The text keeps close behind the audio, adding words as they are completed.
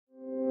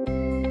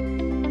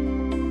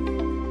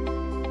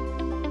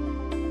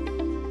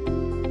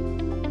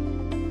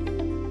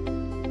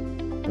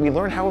we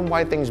learn how and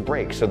why things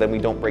break so then we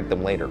don't break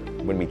them later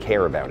when we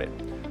care about it.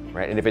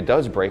 Right? And if it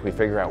does break, we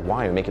figure out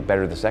why and make it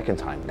better the second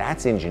time.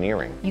 That's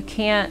engineering. You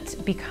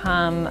can't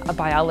become a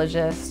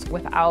biologist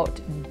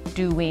without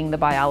doing the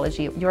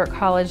biology. York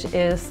College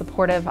is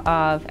supportive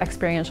of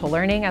experiential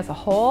learning as a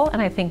whole,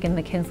 and I think in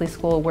the Kinsley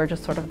School we're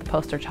just sort of the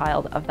poster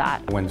child of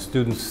that. When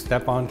students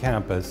step on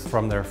campus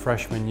from their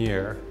freshman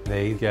year,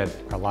 they get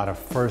a lot of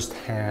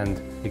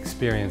first-hand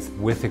experience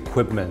with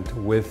equipment,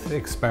 with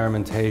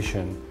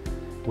experimentation,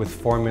 with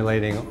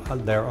formulating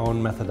their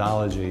own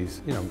methodologies,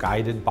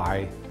 guided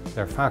by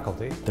their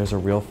faculty. There's a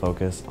real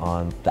focus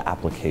on the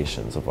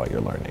applications of what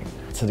you're learning.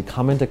 To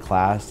come into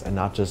class and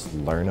not just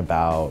learn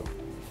about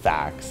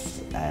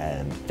facts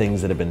and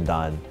things that have been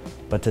done,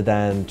 but to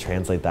then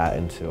translate that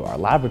into our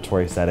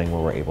laboratory setting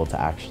where we're able to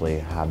actually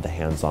have the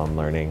hands-on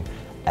learning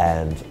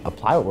and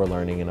apply what we're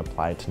learning and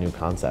apply it to new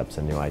concepts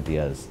and new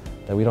ideas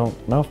that we don't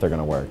know if they're going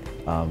to work.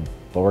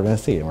 But we're going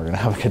to see, and we're going to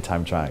have a good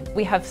time trying.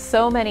 We have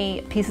so many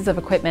pieces of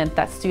equipment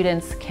that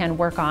students can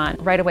work on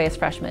right away as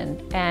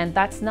freshmen, and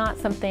that's not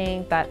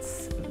something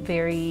that's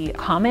very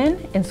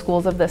common in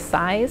schools of this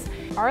size.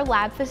 Our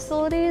lab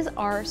facilities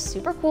are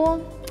super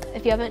cool.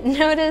 If you haven't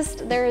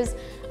noticed, there's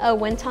a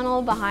wind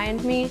tunnel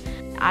behind me.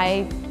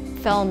 I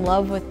fell in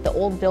love with the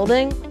old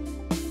building.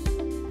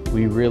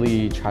 We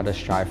really try to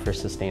strive for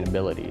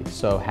sustainability.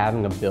 So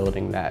having a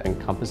building that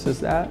encompasses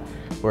that,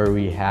 where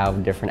we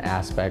have different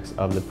aspects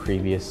of the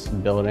previous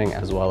building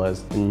as well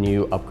as the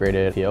new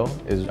upgraded feel,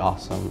 is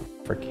awesome.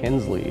 For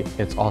Kinsley,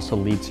 it's also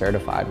LEED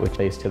certified, which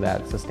plays to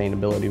that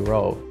sustainability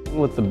role.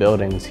 With the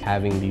buildings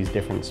having these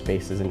different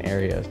spaces and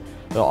areas,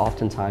 you'll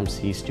oftentimes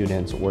see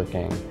students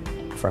working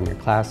from your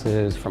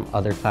classes, from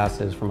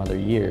other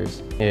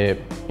years.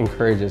 It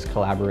encourages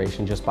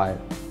collaboration just by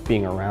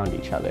being around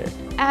each other.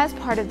 As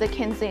part of the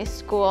Kinsley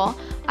School,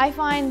 I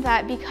find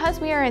that because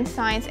we are in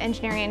science,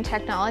 engineering, and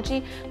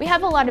technology, we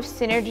have a lot of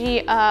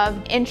synergy of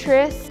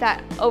interests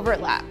that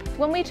overlap.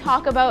 When we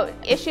talk about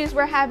issues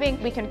we're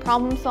having, we can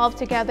problem solve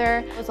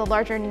together. There's a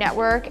larger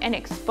network and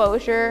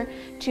exposure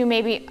to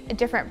maybe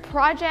different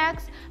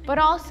projects, but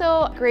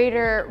also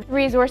greater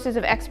resources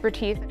of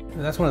expertise.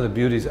 And that's one of the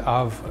beauties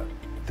of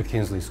the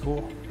Kinsley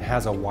School. It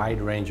has a wide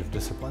range of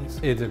disciplines.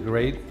 It's a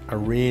great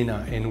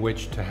arena in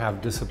which to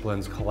have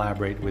disciplines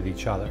collaborate with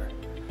each other.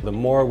 The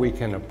more we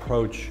can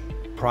approach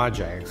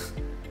projects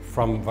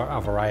from a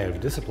variety of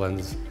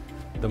disciplines,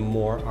 the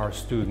more our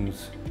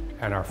students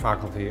and our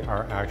faculty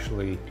are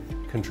actually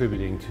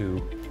contributing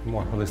to a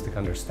more holistic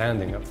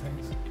understanding of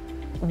things.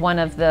 One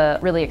of the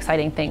really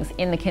exciting things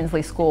in the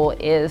Kinsley School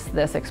is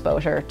this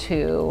exposure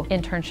to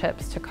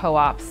internships, to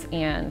co-ops,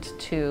 and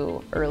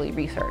to early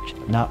research.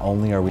 Not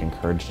only are we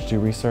encouraged to do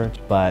research,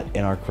 but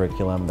in our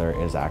curriculum there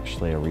is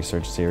actually a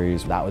research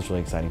series. That was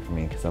really exciting for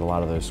me because at a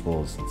lot of those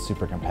schools it's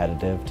super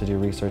competitive to do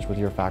research with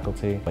your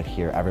faculty, but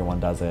here everyone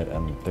does it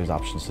and there's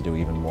options to do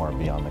even more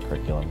beyond the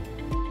curriculum.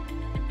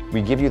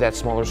 We give you that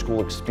smaller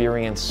school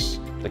experience.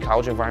 The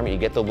college environment, you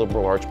get the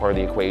liberal arts part of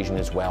the equation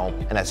as well,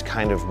 and that's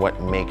kind of what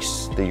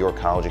makes the York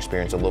College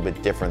experience a little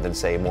bit different than,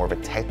 say, more of a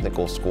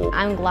technical school.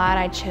 I'm glad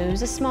I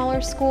chose a smaller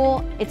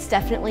school. It's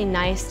definitely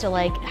nice to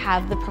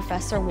have the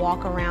professor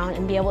walk around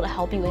and be able to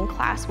help you in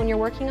class when you're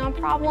working on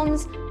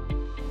problems.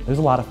 There's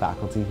a lot of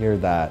faculty here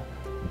that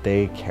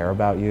they care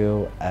about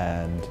you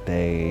and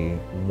they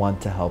want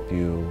to help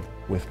you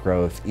with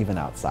growth even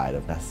outside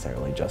of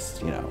necessarily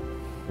just,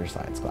 your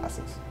science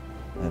classes.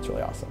 And it's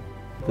really awesome.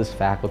 This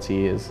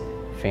faculty is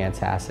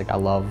fantastic. I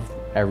love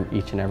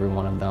each and every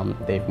one of them.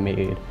 They've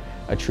made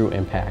a true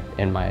impact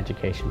in my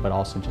education, but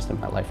also just in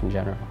my life in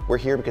general. We're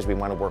here because we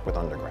want to work with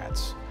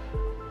undergrads.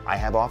 I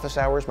have office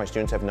hours, my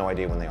students have no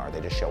idea when they are,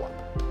 they just show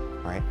up,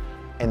 right?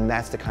 And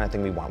that's the kind of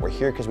thing we want. We're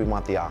here because we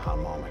want the aha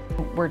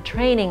moment. We're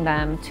training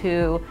them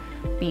to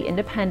be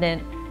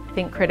independent,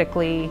 think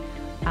critically,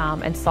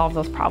 and solve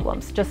those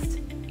problems, just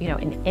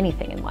in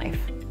anything in life.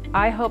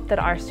 I hope that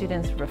our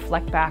students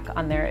reflect back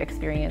on their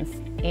experience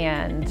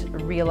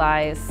and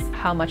realize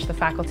how much the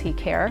faculty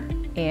care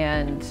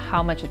and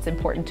how much it's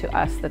important to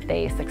us that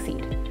they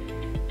succeed,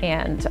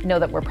 and know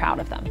that we're proud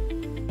of them.